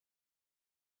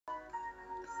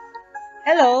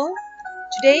Hello,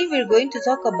 today we're going to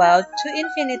talk about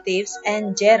to-infinitives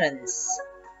and gerunds.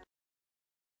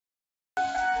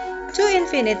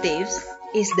 To-infinitives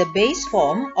is the base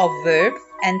form of verb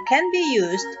and can be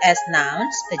used as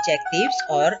nouns, adjectives,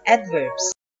 or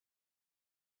adverbs.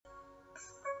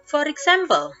 For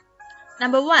example,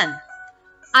 number 1.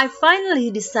 I finally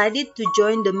decided to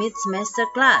join the mid-semester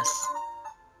class.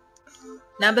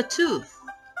 Number 2.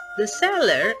 The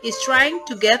seller is trying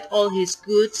to get all his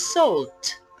goods sold.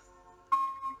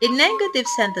 In negative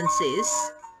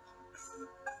sentences,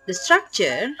 the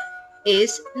structure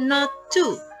is not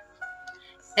to,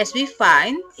 as we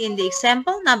find in the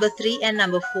example number 3 and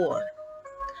number 4.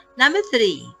 Number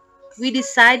 3, we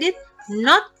decided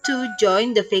not to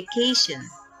join the vacation.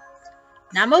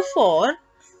 Number 4,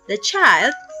 the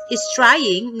child is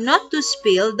trying not to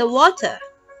spill the water.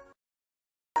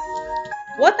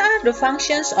 What are the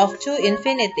functions of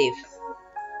to-infinitive?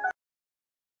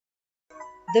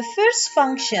 The first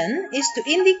function is to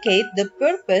indicate the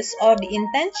purpose or the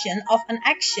intention of an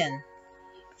action.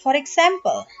 For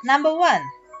example, number 1,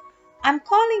 I'm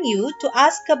calling you to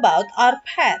ask about our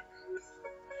pet.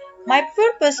 My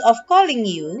purpose of calling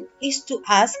you is to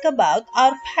ask about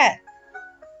our pet.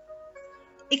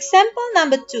 Example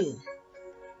number 2,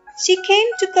 she came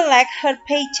to collect her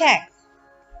paycheck.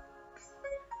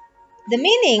 The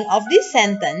meaning of this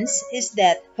sentence is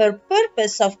that her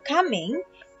purpose of coming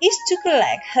is to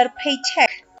collect her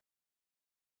paycheck.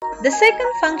 The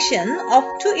second function of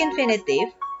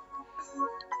to-infinitive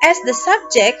as the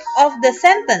subject of the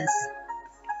sentence.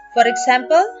 For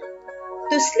example,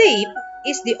 to sleep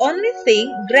is the only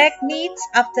thing Greg needs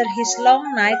after his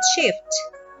long night shift.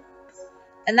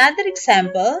 Another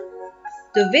example,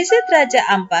 to visit Raja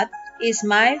Ampat is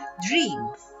my dream.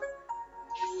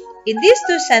 In these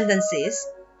two sentences,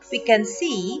 we can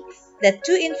see that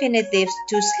two infinitives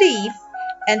to sleep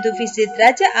and to visit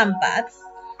Raja Ampat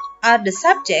are the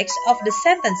subjects of the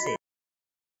sentences.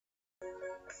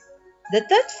 The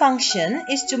third function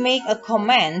is to make a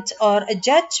comment or a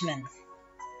judgment.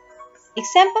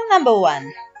 Example number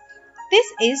 1.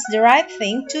 This is the right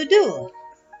thing to do.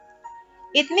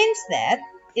 It means that,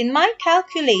 in my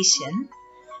calculation,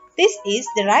 this is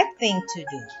the right thing to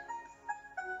do.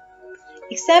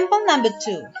 Example number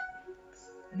 2.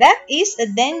 That is a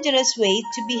dangerous way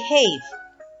to behave.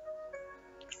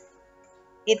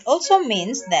 It also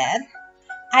means that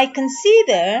I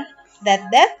consider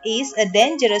that is a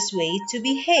dangerous way to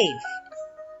behave.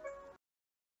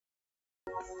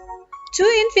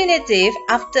 To-infinitive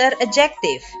after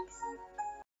adjective.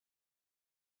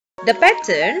 The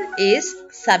pattern is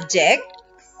subject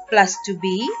plus to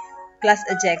be plus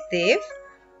adjective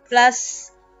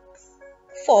plus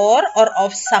for or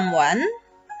of someone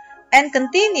and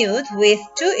continued with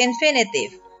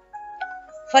to-infinitive.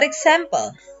 For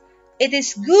example, it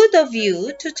is good of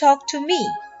you to talk to me.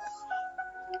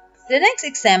 The next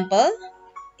example,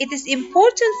 it is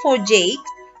important for Jake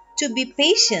to be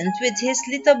patient with his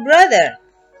little brother.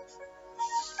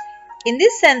 In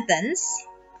this sentence,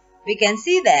 we can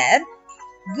see that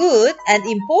good and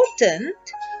important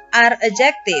are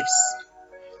adjectives,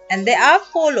 and they are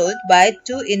followed by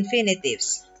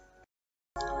to-infinitives.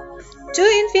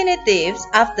 To-infinitives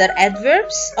after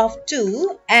adverbs of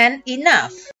to and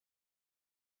enough.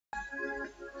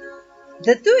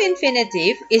 The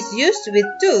to-infinitive is used with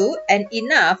to and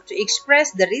enough to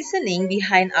express the reasoning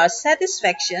behind our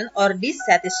satisfaction or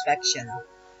dissatisfaction.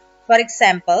 For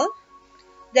example,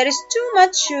 there is too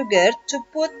much sugar to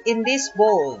put in this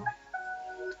bowl.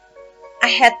 I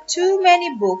had too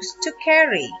many books to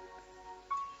carry.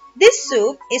 This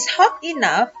soup is hot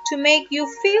enough to make you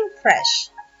feel fresh.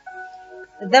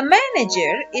 The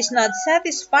manager is not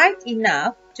satisfied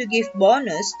enough to give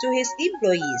bonus to his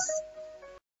employees.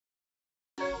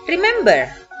 Remember,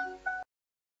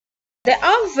 there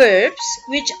are verbs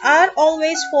which are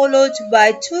always followed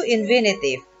by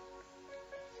to-infinitive.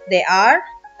 They are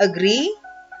agree,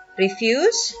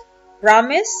 refuse,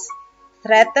 promise,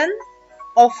 threaten,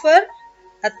 offer,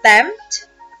 attempt,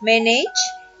 manage,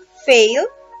 fail,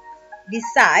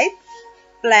 decide,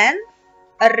 plan,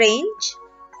 arrange,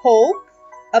 hope,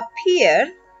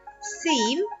 appear,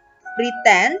 seem,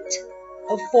 pretend,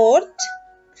 afford,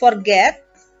 forget,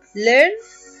 learn,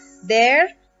 dare,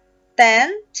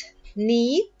 tend,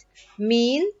 need,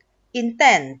 mean,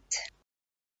 intent.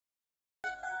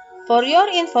 For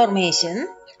your information,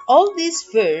 all these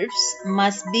verbs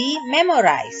must be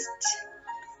memorized.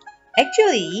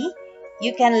 Actually,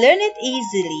 you can learn it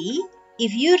easily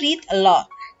if you read a lot.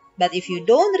 But if you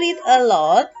don't read a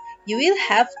lot, you will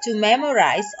have to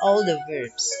memorize all the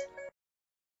verbs.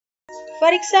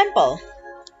 For example,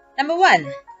 number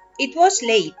 1, it was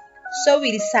late. so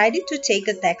we decided to take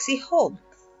a taxi home.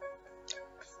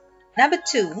 Number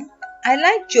 2. I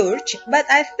like George, but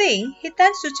I think he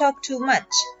tends to talk too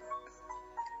much.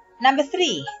 Number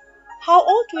 3. How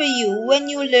old were you when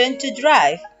you learned to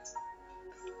drive?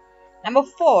 Number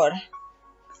 4.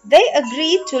 They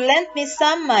agreed to lend me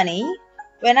some money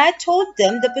when I told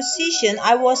them the position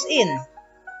I was in.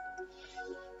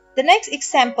 The next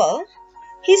example,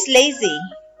 he's lazy.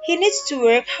 He needs to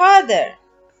work harder.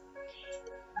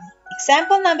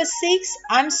 Example number 6,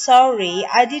 I'm sorry,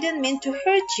 I didn't mean to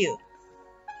hurt you.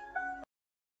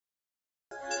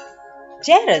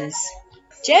 Gerunds.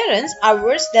 Gerunds are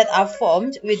words that are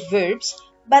formed with verbs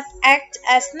but act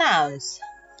as nouns.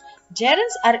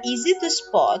 Gerunds are easy to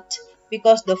spot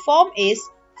because the form is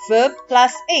verb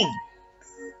plus ing.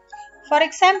 For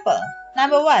example,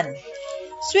 number 1.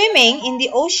 Swimming in the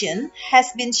ocean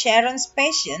has been Sharon's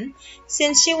passion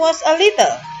since she was a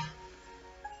little.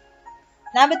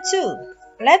 Number 2.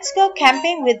 Let's go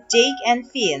camping with Jake and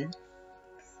Finn.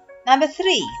 Number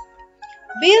 3.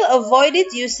 Bill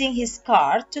avoided using his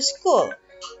car to school.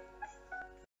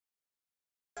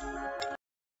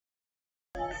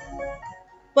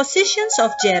 Positions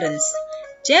of gerunds.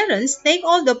 Gerunds take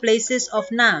all the places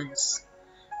of nouns.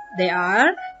 They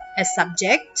are a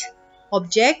subject,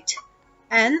 object,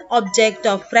 and object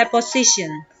of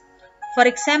preposition. For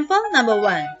example, number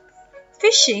 1.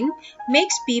 Fishing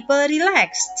makes people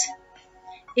relaxed.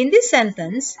 In this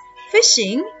sentence,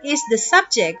 fishing is the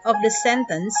subject of the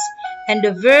sentence and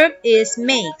the verb is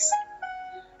makes.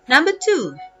 Number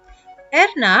 2.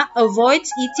 Erna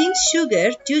avoids eating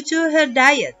sugar due to her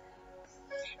diet.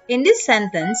 In this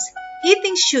sentence,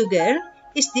 eating sugar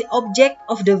is the object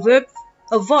of the verb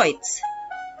avoids.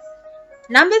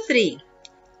 Number 3.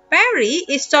 Perry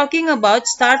is talking about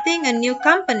starting a new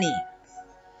company.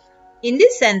 In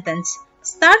this sentence,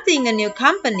 starting a new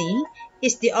company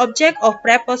is the object of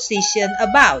preposition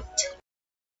about.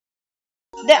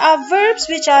 There are verbs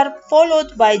which are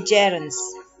followed by gerunds.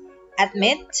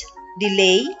 Admit,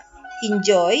 delay,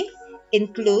 enjoy,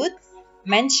 include,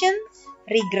 mention,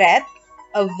 regret,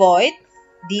 avoid,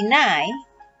 deny,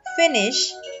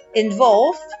 finish,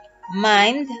 involve,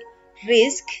 mind,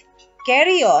 risk,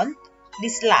 carry on,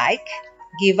 dislike,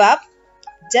 give up,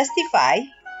 justify,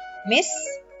 miss,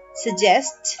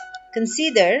 suggest,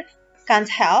 consider, can't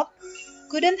help,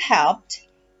 couldn't help,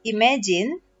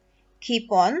 imagine,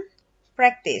 keep on,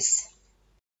 practice.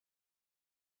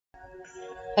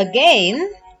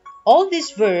 Again, all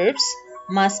these verbs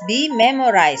must be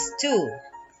memorized too.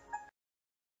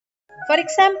 For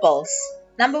examples,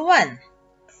 number 1.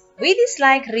 We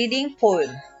dislike reading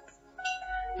poem.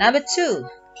 Number 2.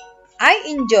 I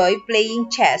enjoy playing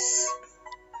chess.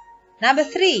 Number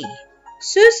 3.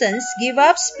 Susan gives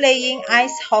up playing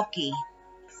ice hockey.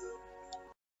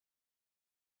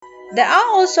 There are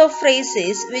also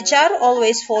phrases which are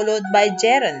always followed by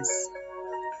gerunds.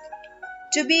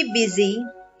 To be busy,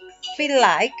 feel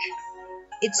like,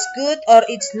 it's good or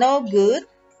it's no good,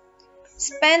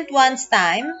 spend one's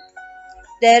time,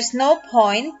 there's no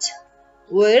point,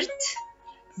 worth,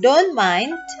 don't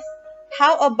mind,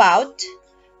 how about,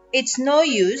 it's no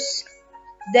use,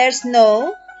 there's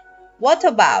no, what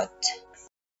about.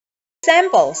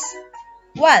 Examples.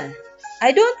 1.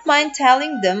 I don't mind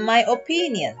telling them my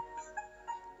opinion.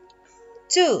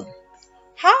 2.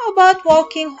 How about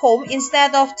walking home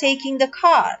instead of taking the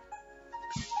car?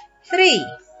 3.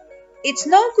 It's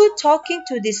no good talking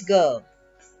to this girl.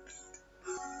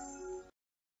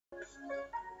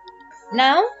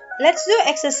 Now, let's do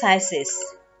exercises.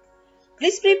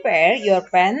 Please prepare your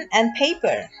pen and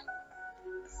paper.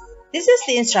 This is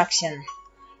the instruction.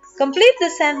 Complete the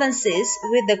sentences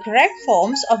with the correct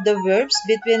forms of the verbs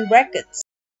between brackets.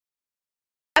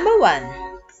 Number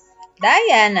 1.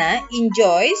 Diana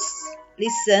enjoys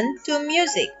listen to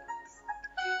music.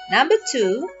 Number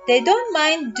 2. They don't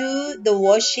mind do the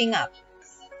washing up.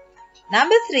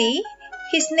 Number 3.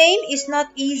 His name is not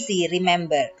easy,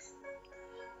 remember.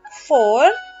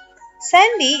 4.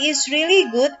 Sandy is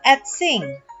really good at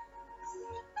singing.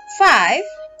 5.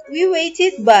 We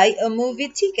waited by a movie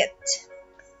ticket.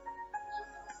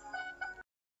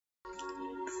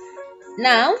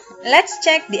 Now, let's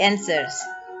check the answers.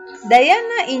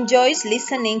 Diana enjoys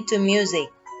listening to music.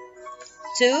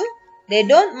 2. They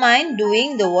don't mind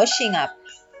doing the washing up.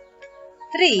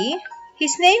 3.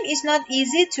 His name is not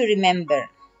easy to remember.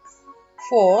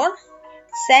 4.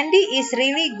 Sandy is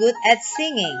really good at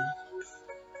singing.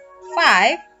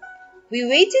 5. We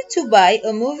waited to buy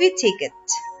a movie ticket.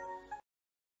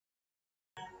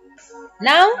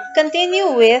 Now,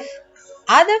 continue with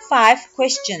other 5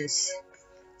 questions.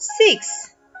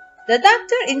 6. The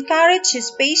doctor encouraged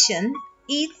his patient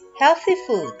eat healthy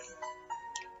food.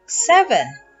 7.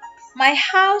 My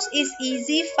house is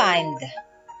easy find.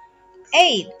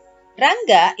 8.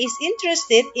 Rangga is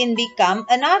interested in become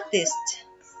an artist.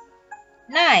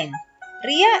 9.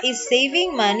 Ria is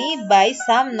saving money buy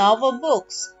some novel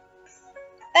books.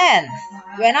 10.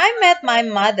 When I met my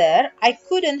mother, I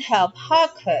couldn't help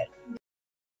hug her.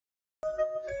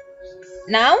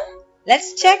 Now,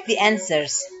 let's check the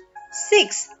answers.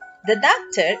 6. The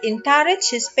doctor encouraged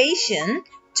his patient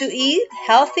to eat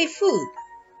healthy food.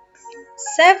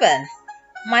 7.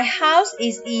 My house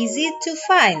is easy to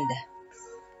find.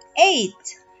 8.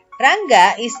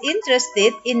 Rangga is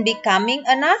interested in becoming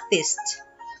an artist.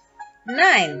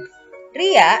 9.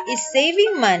 Ria is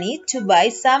saving money to buy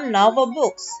some novel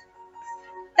books.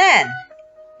 10.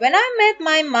 When I met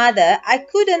my mother, I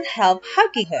couldn't help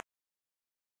hugging her.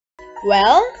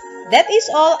 Well, that is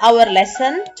all our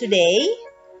lesson today.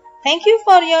 Thank you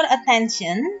for your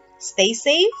attention. Stay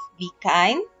safe, be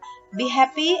kind, be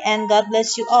happy, and God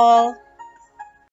bless you all.